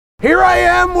Here I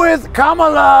am with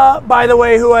Kamala, by the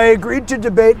way, who I agreed to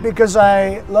debate because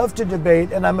I love to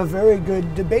debate and I'm a very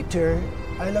good debater.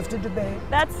 I love to debate.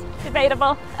 That's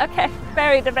debatable. Okay,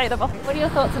 very debatable. What are your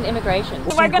thoughts on immigration?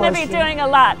 We're going to be doing a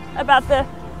lot about the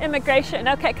immigration,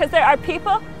 okay? Because there are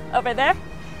people over there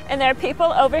and there are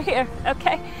people over here,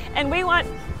 okay? And we want,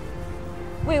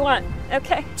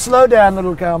 okay? Slow down,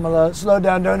 little Kamala. Slow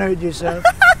down. Don't hurt yourself.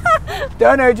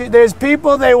 Don't hurt you. There's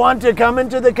people they want to come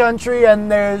into the country,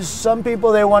 and there's some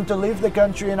people they want to leave the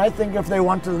country. And I think if they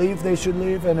want to leave, they should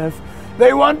leave. And if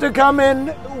they want to come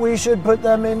in, we should put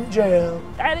them in jail.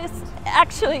 That is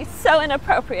actually so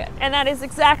inappropriate, and that is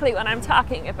exactly what I'm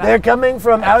talking about. They're coming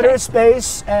from outer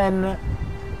space and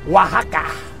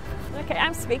Oaxaca. Okay,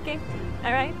 I'm speaking.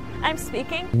 All right, I'm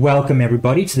speaking. Welcome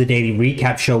everybody to the Daily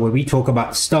Recap Show, where we talk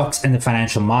about stocks and the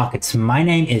financial markets. My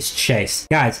name is Chase.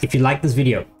 Guys, if you like this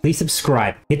video, please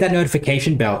subscribe, hit that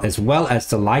notification bell as well as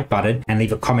the like button, and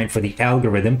leave a comment for the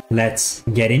algorithm. Let's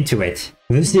get into it.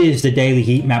 This is the daily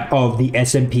heat map of the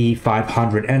S&P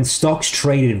 500, and stocks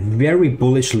traded very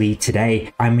bullishly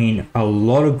today. I mean, a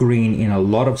lot of green in a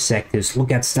lot of sectors. Look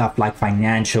at stuff like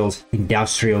financials,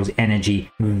 industrials,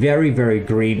 energy, very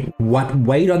green. What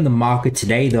weighed on the market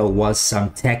today though was some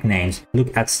tech names.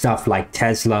 Look at stuff like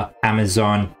Tesla,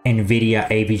 Amazon, Nvidia,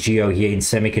 AVGO here in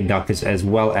semiconductors, as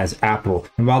well as Apple.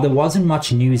 And while there wasn't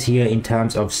much news here in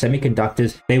terms of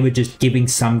semiconductors, they were just giving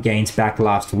some gains back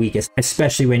last week,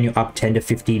 especially when you're up 10 to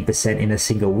 15% in a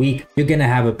single week. You're going to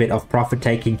have a bit of profit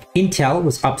taking. Intel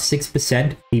was up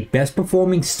 6%, the best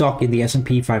performing stock in the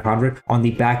S&P 500 on the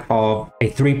back of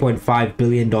a $3.5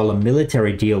 billion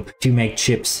military deal to make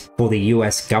chips for the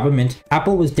US government.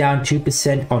 Apple was down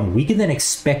 2% on weaker than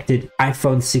expected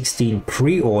iPhone 16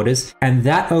 pre-orders, and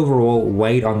that overall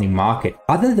weighed on the market.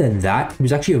 Other than that, it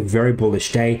was actually a very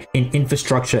bullish day in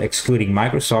infrastructure, excluding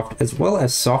Microsoft, as well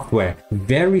as software.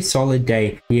 Very solid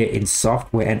day here in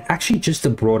software, and actually just the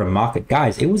broader market.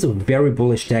 Guys, it was a very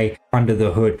bullish day under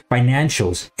the hood.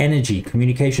 Financials, energy,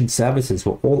 communication services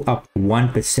were all up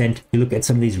 1%. You look at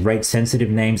some of these rate sensitive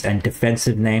names and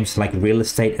defensive names like real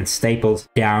estate and staples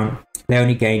down. They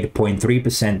only gained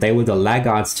 0.3%. They were the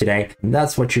laggards today. And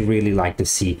that's what you really like to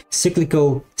see.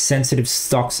 Cyclical, sensitive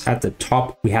stocks at the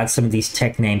top. We had some of these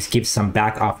tech names give some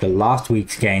back after last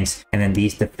week's gains. And then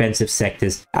these defensive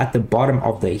sectors at the bottom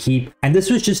of the heap. And this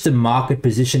was just the market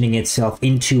positioning itself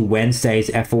into Wednesday's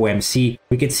FOMC.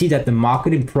 We can see that the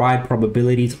market implied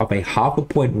probabilities of a 0.5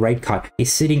 point rate cut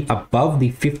is sitting above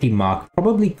the 50 mark,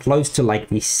 probably close to like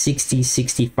the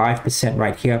 65%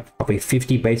 right here of a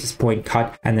 50 basis point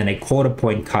cut, and then a quarter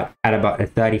point cut at about a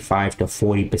 35 to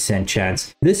 40%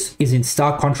 chance. This is in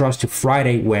stark contrast to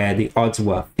Friday, where the odds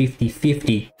were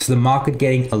 50-50. So the market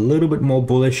getting a little bit more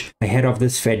bullish ahead of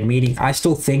this Fed meeting. I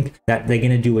still think that they're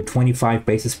going to do a 25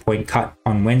 basis point cut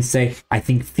on Wednesday. I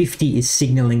think 50 is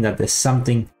signaling that there's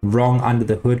something wrong under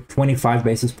the hood. 25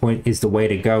 basis point is the way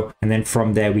to go, and then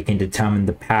from there we can determine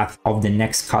the path of the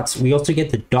next cuts. We also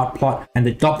get the dot plot, and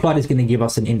the dot plot is going to give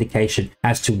us an indication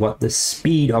as to what the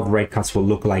speed of rate cuts will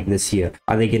look like this year.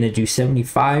 Are they going to do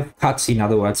 75 cuts, in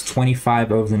other words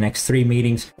 25 over the next 3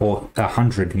 meetings, or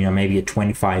 100, maybe a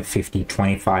 25, 50,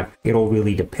 25? It all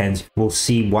really depends. We'll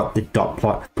see what the dot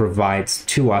plot provides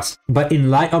to us. But in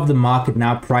light of the market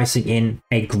now pricing in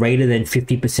a greater than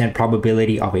 50%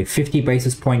 probability of a 50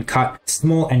 basis point cut,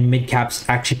 small and mid caps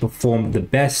actually perform the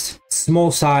best.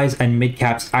 Small size and mid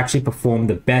caps actually performed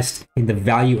the best in the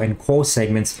value and core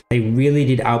segments. They really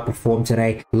did outperform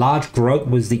today. Large growth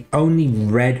was the only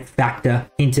red factor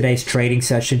in today's trading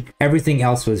session. Everything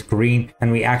else was green,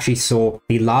 and we actually saw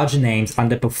the larger names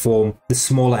underperform the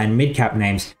smaller and mid cap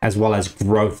names, as well as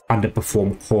growth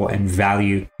underperform core and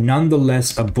value.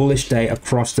 Nonetheless, a bullish day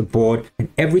across the board, and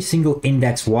every single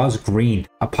index was green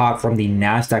apart from the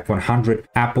Nasdaq 100.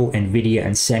 Apple, Nvidia,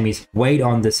 and semis weighed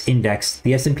on this index.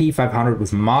 The S&P 500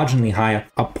 was marginally higher,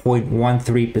 up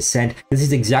 0.13%. This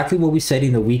is exactly what we said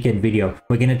in the weekend video.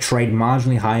 We're going to trade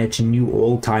marginally higher to new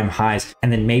all-time highs,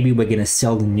 and then maybe we're going to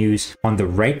sell the news on the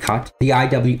rate cut. The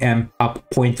IWM up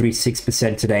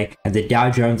 0.36% today, and the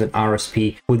Dow Jones and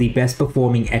RSP were the best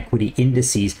performing equity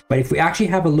indices. But if we actually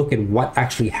have a look at what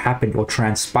actually happened or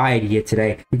transpired here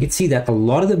today, we can see that a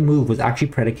lot of the move was actually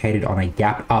predicated on a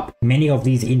gap up. Many of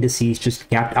these indices just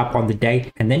gapped up on the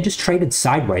day and then just traded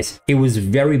sideways. It was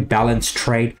very balanced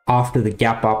trade after the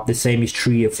gap up. The same is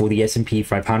true here for the S&P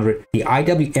 500. The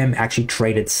IWM actually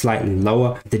traded slightly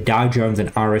lower. The Dow Jones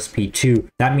and RSP too.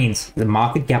 That That means the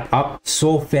market gap up,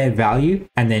 saw fair value,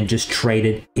 and then just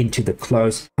traded into the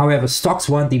close. However, stocks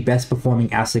weren't the best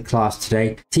performing asset class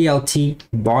today. TLT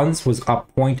bonds was up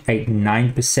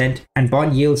 0.89%, and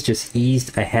bond yields just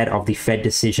eased ahead of the Fed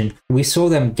decision. We saw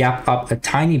them gap up a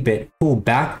tiny bit, pull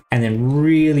back, and then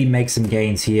really make some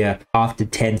gains here after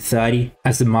 10:30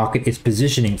 as the market is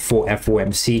positioning for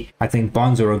FOMC. I think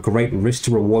bonds are a great risk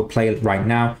to reward play right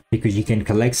now because you can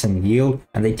collect some yield,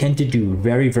 and they tend to do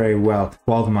very, very well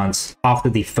 12 months after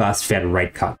the first Fed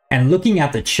rate cut. And looking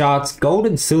at the charts, gold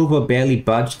and silver barely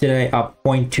budged today, up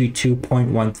 0.22,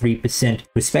 0.13%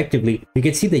 respectively. You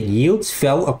can see the yields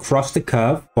fell across the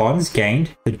curve, bonds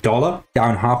gained, the dollar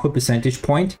down 0.5 percentage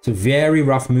point. It's a very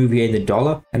rough move here in the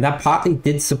dollar, and that partly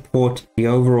did support the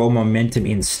overall momentum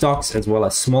in stocks as well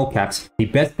as small caps. The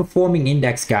best performing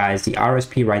index, guys, the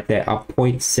RSP right there, up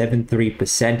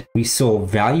 0.73%. We saw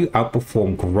value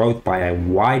outperform growth by a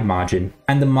wide margin,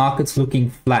 and the market's looking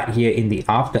flat here in the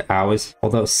after hours,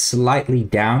 although slightly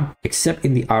down, except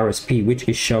in the RSP, which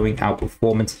is showing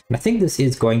outperformance. And I think this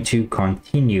is going to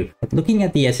continue. But looking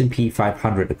at the S&P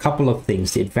 500, a couple of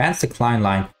things. The advanced decline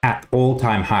line at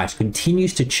all-time highs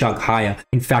continues to chug higher.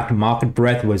 In fact, market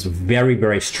breadth was very,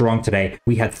 very strong today.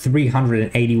 We had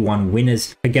 381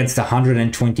 winners against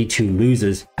 122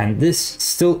 losers, and this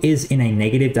still is in a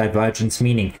negative divergence,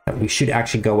 meaning that we should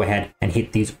actually go ahead and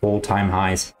hit these all-time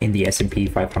highs in the S&P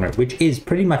 500, which is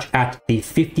pretty much at the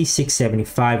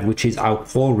 5675, which is our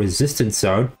core resistance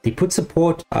zone. The put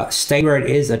support stay where it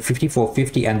is at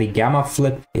 5450, and the gamma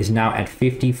flip is now at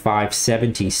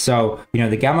 5570. So, you know,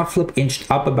 the gamma flip inched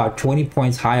up about 20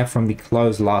 points higher from the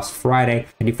close last Friday,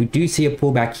 and if we do see a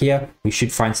pullback here, we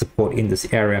should find support in this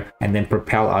area and then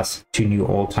propel us to new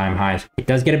all-time highs. It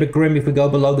does get a bit grim if we go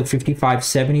below the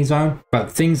 5570 zone,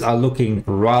 but things are looking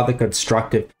rather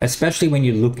constructive, especially when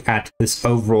you look at this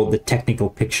overall, the technical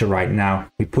picture right now.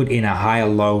 We put in a higher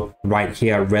low right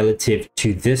here relative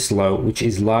to this low, which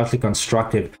is largely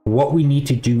constructive. What we need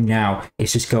to do now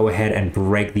is just go ahead and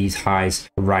break these highs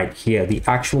right here. The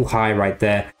actual high right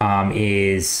there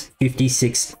is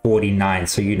 56.49,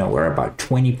 so you know we're about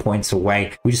 20 points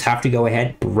away. We just have to go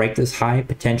ahead, break this high,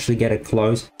 potentially get a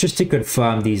close just to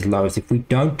confirm these lows. If we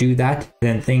don't do that,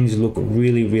 then things look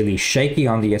really, really shaky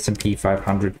on the S&P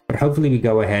 500, but hopefully we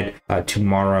go ahead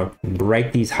tomorrow,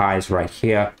 break these highs right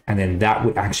here, and then that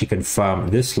would actually confirm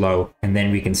this low, and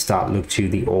then we can start look to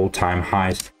the all-time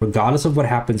highs. Regardless of what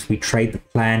happens, we trade the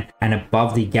plan, and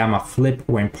above the gamma flip,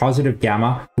 we're in positive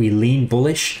gamma, we lean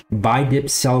bullish, buy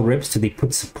dips, sell rips to the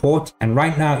put support. And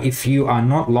right now, if you are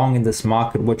not long in this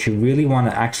market, what you really want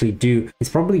to actually do is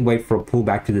probably wait for a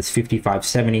pullback to this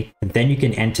 5570, and then you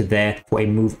can enter there for a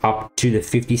move up to the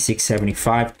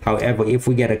 5675. However, if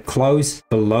we get a close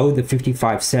below the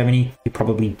 5570, you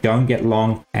probably don't get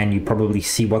long, and you probably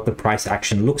see what the price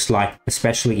action looks like,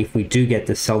 especially if we do get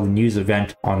the sell the news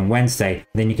event on Wednesday.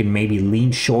 Then you can maybe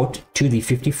lean short to the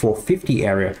 5450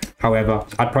 area. However,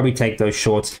 I'd probably take those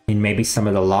shorts in maybe some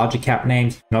of the larger cap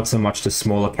names, not so much the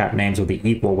smaller cap names or the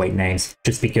equal weight names,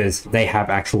 just because they have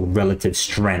actual relative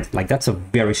strength. Like, that's a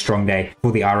very strong day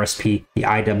for the RSP, the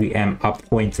IWM up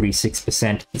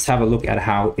 0.36%. Let's have a look at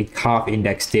how the CAF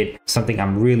index did, something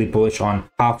I'm really bullish on.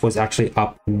 CAF was actually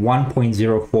up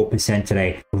 1.04%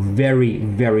 today. Very,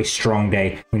 very strong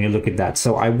day when you look at that.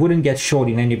 So I wouldn't get short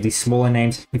in any of these smaller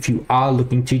names. If you are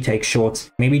looking to take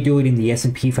shorts, maybe do it in the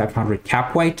S&P 500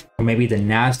 cap weight, or maybe the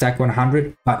Nasdaq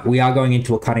 100, but we are going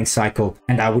into a cutting cycle,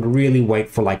 and I would really wait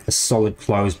for like a solid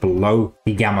close below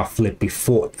the gamma flip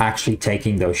before actually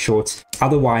taking those shorts.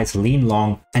 Otherwise, lean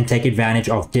long and take advantage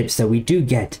of dips that we do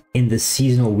get in the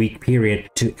seasonal week period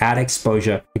to add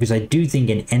exposure, because I do think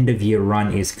an end of year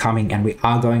run is coming, and we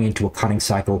are going into a cutting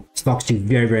cycle. Stocks do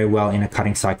very, very well in a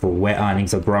cutting cycle where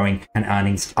earnings are growing, and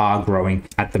earnings are growing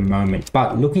at the moment.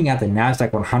 But looking at the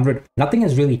Nasdaq 100, nothing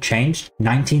has really changed.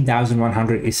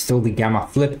 19,100 is still the gamma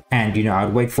flip, and you know, I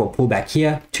would wait for a pullback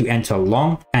here to enter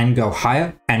long and go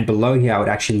higher, and below here I would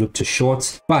actually look to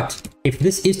shorts. But if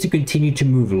this is to continue to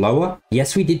move lower,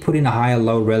 yes, we did put in a higher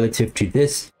low relative to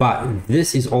this, but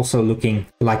this is also looking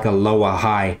like a lower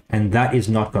high, and that is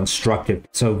not constructive.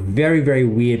 So very, very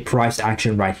weird price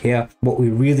action right here. What we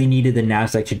really needed the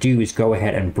Nasdaq to do is go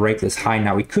ahead and break this high.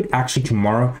 Now we could actually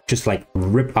tomorrow just like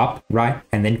rip up, right,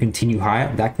 and then continue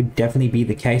higher. That could definitely be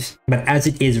the case, but as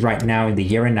it is right now in the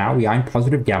year-end now. We are in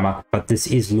positive gamma, but this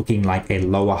is looking like a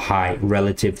lower high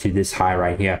relative to this high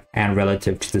right here and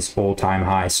relative to this all-time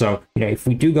high. So, if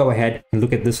we do go ahead and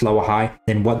look at this lower high,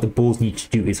 then what the bulls need to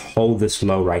do is hold this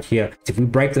low right here. So if we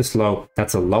break this low,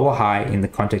 that's a lower high in the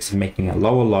context of making a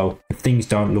lower low if things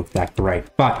don't look that great.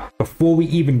 But before we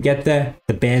even get there,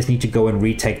 the bears need to go and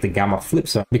retake the gamma flip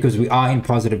zone because we are in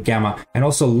positive gamma. And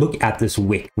also look at this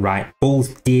wick, right? Bulls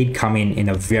did come in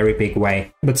a very big way,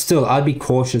 but still I'd be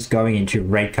cautious going into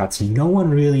rate cuts. No one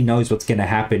really knows what's going to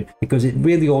happen because it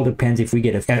really all depends if we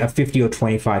get a 50 or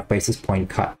 25 basis point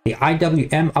cut. The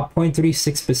IWM up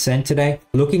 0.36% today,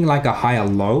 looking like a higher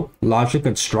low, largely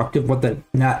constructive. What the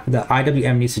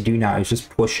IWM needs to do now is just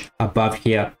push above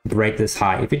here, break this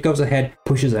high. If it goes ahead,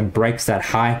 pushes and breaks that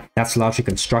high, that's largely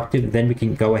constructive. Then we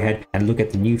can go ahead and look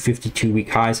at the new 52-week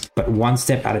highs, but one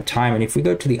step at a time. And if we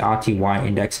go to the RTY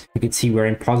index, you can see we're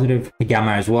in positive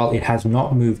gamma as well. It has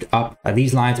not moved up.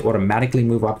 These lines automatically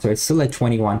move up, so it's still at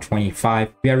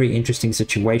 21.25. Very interesting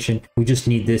situation. We just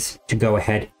need this to go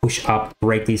ahead, push up,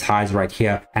 break these highs right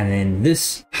here, and then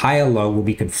this higher low will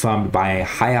be confirmed by a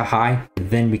higher high.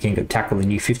 Then we can go tackle the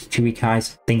new 52-week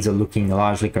highs. Things are looking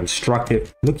largely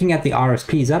constructive. Looking at the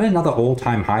RSP, is that another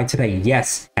all-time high today?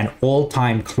 Yes, an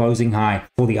all-time closing high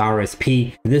for the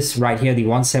RSP. This right here, the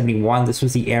 171, this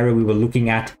was the area we were looking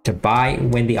at to buy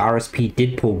when the RSP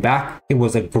did pull back. It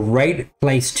was a great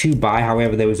place to buy.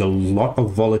 However, there was a lot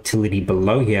of volatility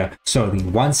below here. So the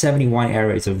 171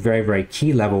 area is a very, very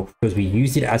key level because we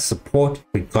used it as support.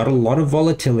 We got a lot of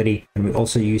volatility and we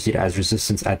also used it as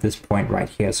resistance at this point right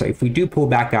here. So if we do pull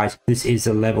back, guys, this is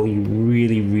a level you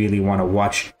really, really want to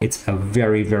watch. It's a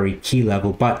very, very key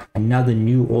level, but another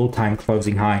new all-time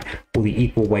closing high for the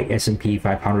equal weight S&P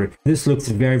 500. This looks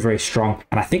very, very strong.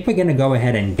 And I think we're going to go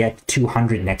ahead and get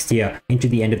 200 next year, into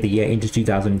the end of the year, into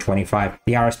 2025.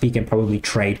 The RSP can probably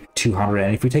trade 200.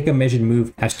 And if we take a measured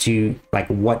move as to like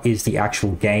what is the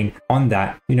actual gain on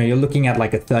that, you're looking at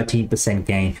like a 13%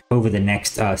 gain over the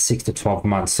next 6 to 12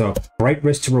 months. So great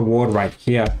risk to reward right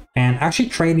here. And actually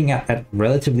trading at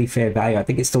relatively fair value. I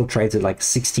think it still trades at like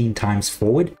 16 times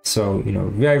forward. So,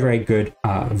 very, very good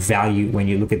value when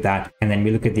you look at that. And then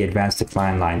we look at the advanced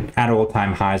decline line at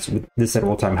all-time highs. With this at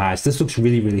all-time highs, this looks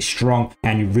really, really strong.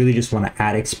 And you really just want to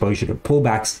add exposure to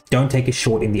pullbacks. Don't take a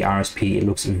short in the RSP. It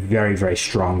looks very, very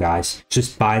strong, guys.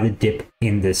 Just buy the dip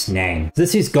in this name.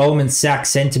 This is Goldman Sachs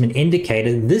sentiment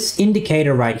indicator. This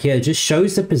indicator right here just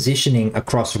shows the positioning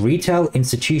across retail,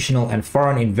 institutional, and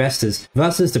foreign investors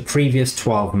versus the previous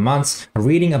 12 months. A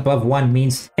reading above 1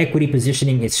 means equity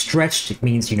positioning is stretched. It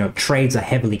means, trades are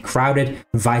heavily crowded.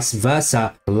 Vice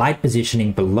versa, light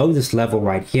positioning below this level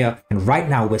right here. And right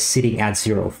now we're sitting at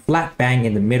 0, flat bang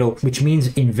in the middle, which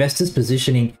means investors'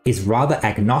 positioning is rather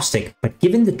agnostic. But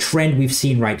given the trend we've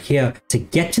seen right here, to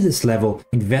get to this level,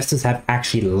 investors have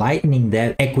actually lightening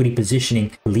their equity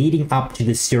positioning leading up to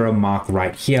the 0 mark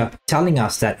right here, telling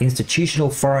us that institutional,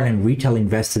 foreign, and retail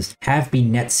investors have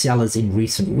been net sellers in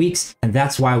recent weeks, and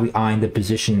that's why we are in the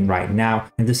position right now.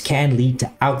 And this can lead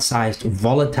to outsized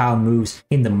volatile moves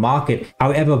in the market.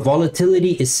 However,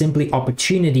 volatility is simply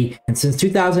opportunity, and since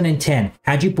 2010,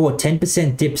 had you bought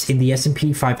 10% dips in the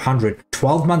S&P 500,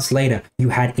 12 months later, you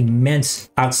had immense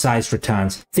outsized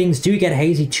returns. Things do get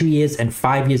hazy 2 years and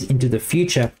 5 years into the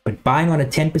future, but buying on a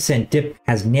 10% dip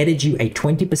has netted you a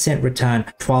 20% return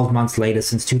 12 months later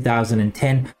since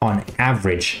 2010 on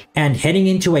average. And heading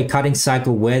into a cutting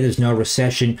cycle where there's no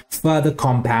recession further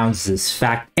compounds this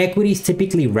fact. Equities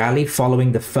typically rally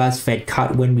following the first Fed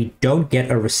cut when we don't get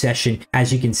a recession,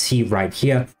 as you can see right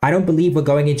here. I don't believe we're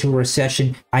going into a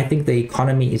recession. I think the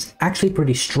economy is actually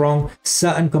pretty strong.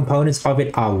 Certain components of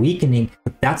it are weakening,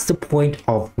 but that's the point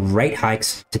of rate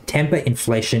hikes to temper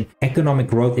inflation. Economic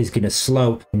growth is going to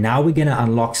slow. Now we're going to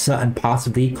unlock certain parts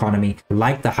of the economy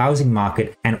like the housing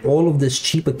market, and all of this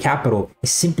cheaper capital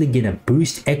is simply going to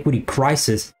boost equity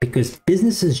prices because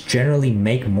businesses generally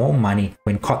make more money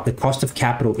when the cost of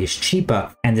capital is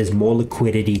cheaper and there's more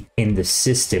liquidity in the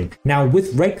system. Now,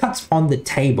 with rate cuts on the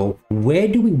table, where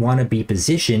do we want to be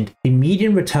positioned? The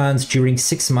median returns during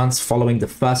 6 months following the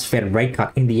first Fed rate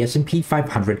cut in the S&P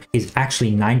 500 is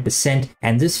actually 9%,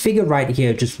 and this figure right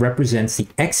here just represents the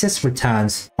excess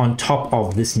returns on top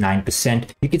of this 9%.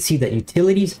 You can see that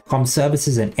utilities, comm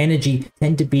services, and energy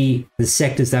tend to be the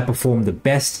sectors that perform the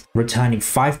best, returning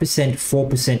 5%,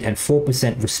 4%, and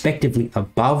 4% respectively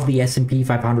above the S&P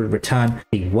 500 return.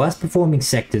 The worst performing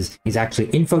sectors is actually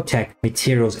infotech,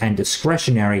 materials, and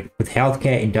discretionary, with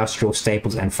healthcare, industrial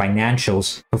staples, and financials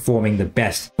stocks performing the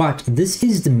best. But this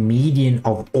is the median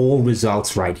of all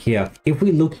results right here. If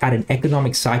we look at an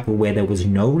economic cycle where there was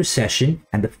no recession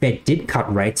and the Fed did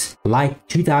cut rates, like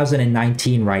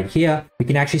 2019 right here, we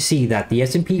can actually see that the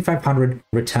S&P 500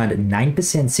 returned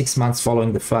 9% 6 months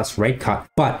following the first rate cut.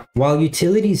 But while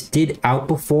utilities did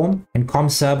outperform and comm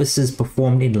services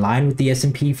performed in line with the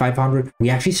S&P 500, we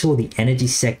actually saw the energy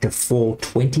sector fall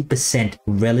 20%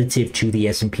 relative to the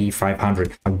S&P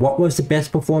 500. And what was the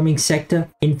best performing sector?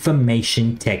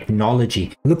 Information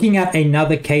technology. Looking at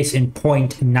another case in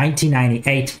point,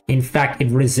 1998, in fact, it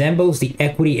resembles the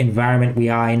equity environment we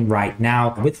are in right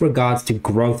now with regards to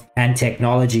growth and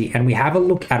technology. And we have a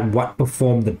look at what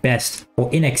performed the best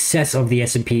or in excess of the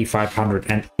S&P 500.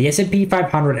 And the S&P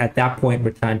 500 at that point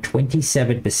returned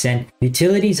 27%.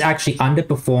 Utilities actually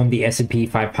underperformed the S&P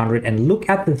 500. And look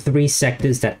at the three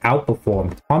sectors that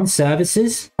outperformed. Comm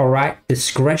services, all right,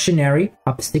 discretionary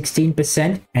up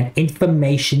 16%, and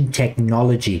information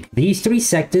technology. These three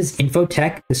sectors,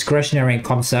 infotech, discretionary, and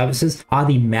comm services, are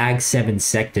the Mag 7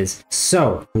 sectors.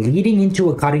 So leading into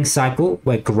a cutting cycle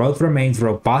where growth remains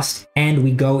robust and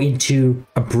we go into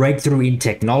a breakthrough in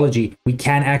technology, we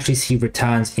can actually see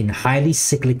returns in highly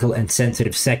cyclical and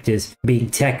sensitive sectors being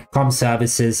tech, comm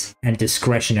services, and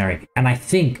discretionary. And I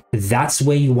think that's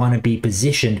where you want to be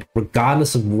positioned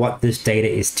regardless of what this data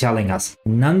is telling us.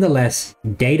 Nonetheless,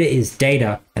 data is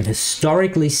data, and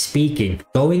historically speaking,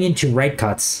 going into rate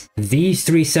cuts, these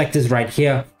three sectors right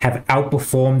here have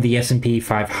outperformed the S&P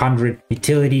 500,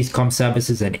 utilities, comm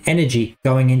services, and energy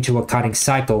going into a cutting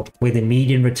cycle where the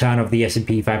median return of the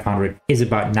S&P 500 is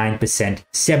about 9%,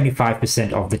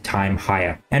 75% of the time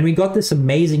higher. And we got this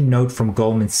amazing note from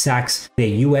Goldman Sachs, their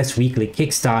US weekly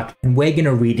kickstart, and we're going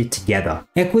to read it together.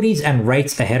 Equities and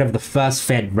rates ahead of the first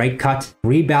Fed rate cut,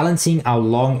 rebalancing our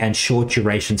long and short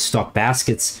duration stock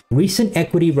baskets. Recent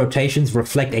equity rotations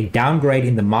reflect a downgrade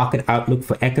in the market outlook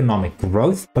for economic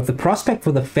growth, but the prospect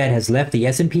for the Fed has left the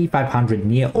S&P 500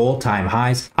 near all-time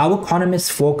highs. Our economists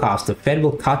forecast the Fed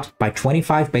will cut by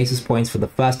 25 basis points for the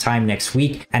first time next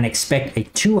week and expect a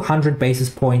 200 basis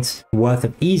points worth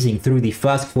of easing through the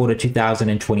first quarter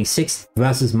 2026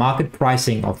 versus market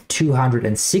pricing of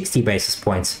 260 basis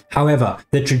points. However,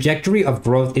 the trajectory of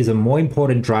growth is a more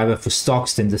important driver for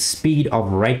stocks than the speed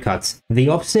of rate cuts. The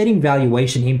offsetting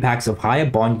valuation impacts of higher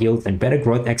bond yields and better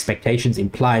growth expectations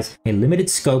implies a limited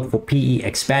scope for PE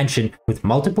expansion. With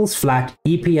multiples flat,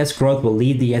 EPS growth will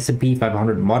lead the S&P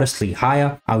 500 modestly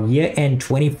higher. Our year-end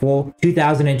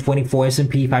 2024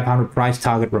 S&P 500 price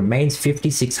target remains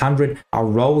 5,600. Our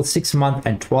roll 6-month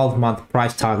and 12-month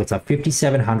price targets are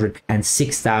 5,700 and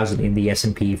 6,000 in the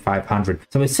S&P 500.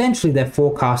 So essentially, they're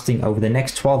forecasting over the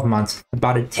next 12 months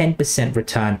about a 10%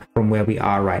 return from where we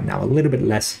are right now, a little bit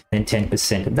less than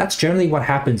 10%. And that's generally what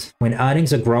happens when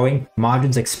earnings are growing,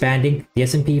 margins expanding. The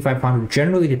S&P 500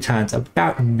 generally returns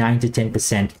about 9 to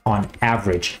 10% on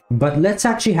average. But let's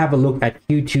actually have a look at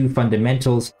Q2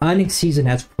 fundamentals. Earnings season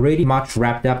has pretty much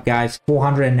wrapped up, guys.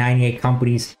 498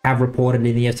 companies have reported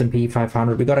in the S&P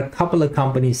 500. We got a couple of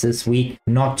companies this week,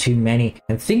 not too many,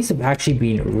 and things have actually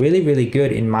been really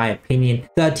good in my opinion.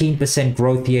 13%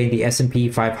 growth here in the S&P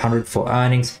 500 for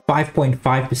earnings,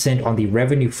 5.5% on the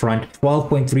revenue front,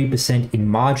 12.3% in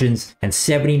margins, and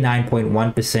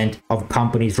 79.1% of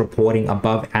companies reporting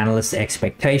above analyst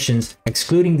expectations.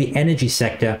 Excluding the energy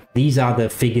sector, these are the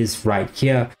figures right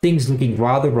here. Things looking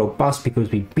rather robust because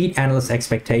we beat analyst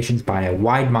expectations by a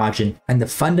wide margin, and the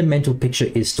fundamental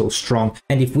picture is still strong.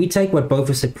 And if we take what both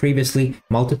of us said previously,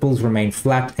 multiples remain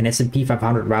flat and S&P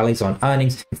 500 rallies on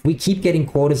earnings. If we keep getting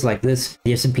quarters like this,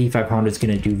 the S&P 500 is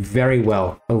going to do very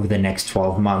well over the next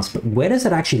 12 months. But where does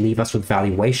it actually leave us with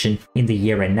valuation in the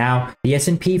year and now? The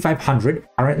S&P 500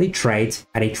 currently trades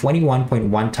at a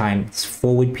 21.1 times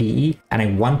forward PE and a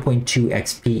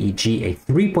 1.2x PEG, a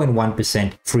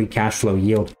 3.1% free cash flow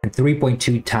yield, and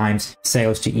 3.2 times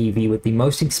sales to EV, with the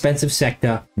most expensive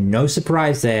sector, no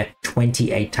surprise there,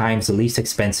 28 times the least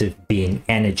expensive being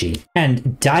energy.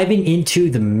 And diving into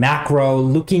the macro,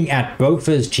 looking at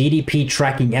BOFA's GDP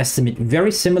tracking estimate,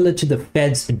 very similar to the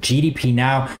Fed's GDP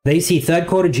now. They see third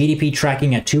quarter GDP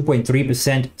tracking at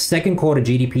 2.3%, second quarter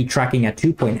GDP tracking at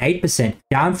 2.8%,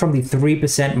 down from the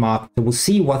 3% mark. So we'll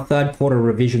see what third quarter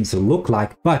revisions look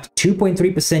like. But 2.3%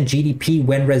 GDP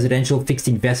when residential fixed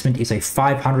investment is a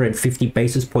 550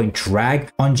 basis point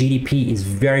drag on GDP is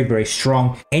very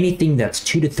strong. Anything that's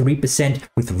 2 to 3%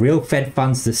 with real Fed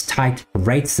funds this tight,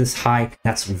 rates this high,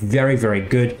 that's very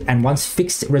good. And once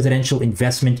fixed residential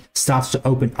investment starts to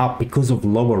open up because of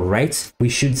lower rates, we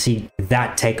should see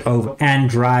that take over and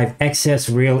drive excess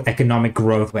real economic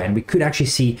growth. And we could actually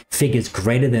see figures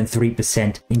greater than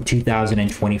 3% in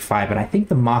 2025. And I think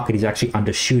the market is actually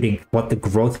undershooting what the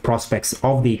growth prospects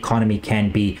of the economy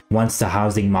can be once the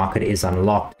housing market is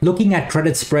unlocked. Looking at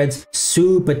credit spreads,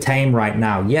 super tame right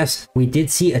now. Yes, we did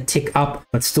see a tick up,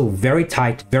 but still very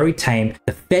tight, very tame.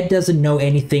 The Fed doesn't know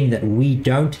anything that we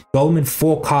don't. Goldman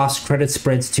forecasts credit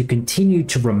spreads to continue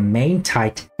to remain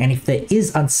tight. And if there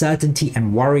is uncertainty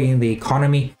and worry in the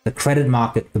economy, the credit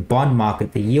market, the bond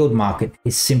market, the yield market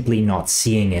is simply not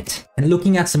seeing it. And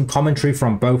looking at some commentary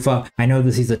from BOFA, I know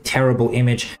this is a terrible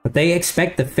image, but they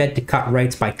expect the Fed to cut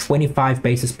rates by 25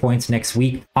 basis points next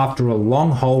week after a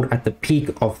long hold at the peak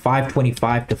of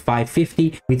 525 to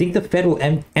 550. We think the Fed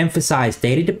will emphasize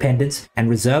data dependence and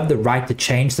reserve the right to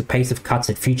change the pace of cuts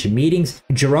at future meetings.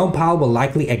 Jerome Powell will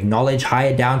likely acknowledge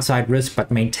higher downside risk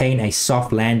but maintain a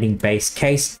soft landing base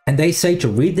case. And they say to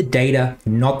read the data,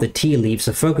 not the tea leaves,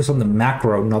 so focus on the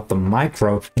macro, not the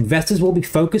micro. Investors will be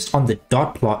focused on the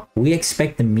dot plot. We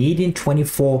expect the median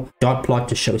 24 dot plot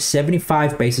to show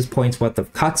 75 basis points worth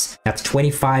of cuts. That's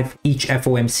 25 each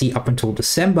FOMC up until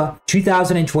December.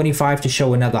 2025 to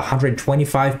show another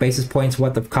 125 basis points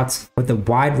worth of cuts with a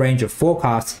wide range of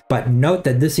forecasts. But note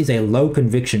that this is a low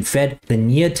conviction Fed. The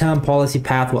near-term policy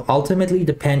path will ultimately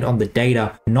depend on the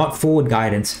data, not forward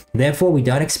guidance. Therefore, we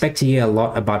don't expect to hear a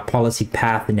lot about policy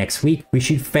path next week. We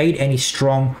should fade any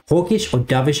strong hawkish or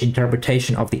dovish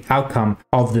interpretation of the outcome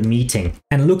of the meeting.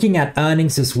 And looking at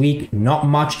earnings this week, not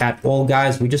much at all,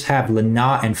 guys. We just have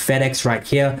Lennar and FedEx right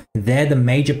here. They're the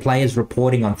major players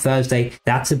reporting on Thursday.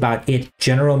 That's about it.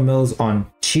 General Mills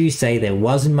on Tuesday. There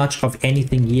wasn't much of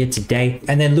anything here today.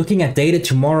 And then looking at data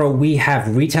tomorrow, we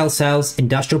have retail sales,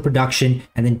 industrial production,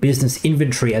 and then business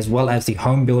inventory, as well as the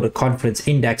home builder confidence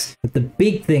index. But the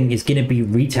big thing is going to be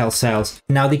retail sales.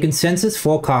 Now, the consensus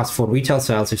forecast for retail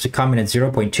sales is to come in at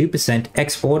 0.2%,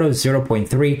 ex autos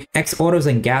 0.3%, ex autos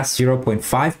and gas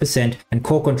 0.5%, and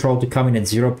core control to come in at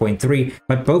 0.3%.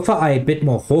 But both are a bit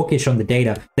more hawkish on the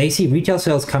data. They see retail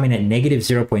sales coming at negative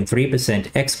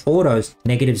 0.3%, ex autos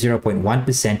negative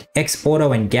 0.1%, ex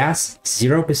auto and gas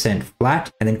 0%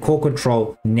 flat, and then core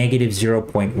control negative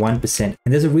 0.1%. And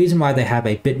there's a reason why they have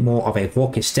a bit more of a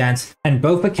hawkish stance. And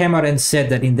BOFA came out and said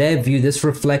that in their view, this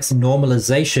reflects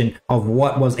normalization of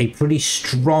what was a pretty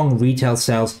strong retail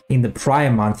sales in the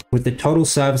prior month, with the total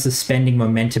services spending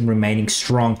momentum remaining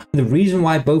strong. The reason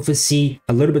why BOFA see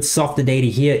a little bit softer data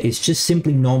here is just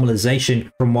simply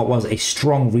normalization from what was a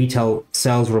strong retail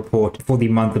sales report for the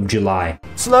month of July.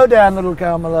 Slow down, little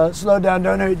Kamala. Slow down.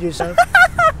 Don't hurt yourself.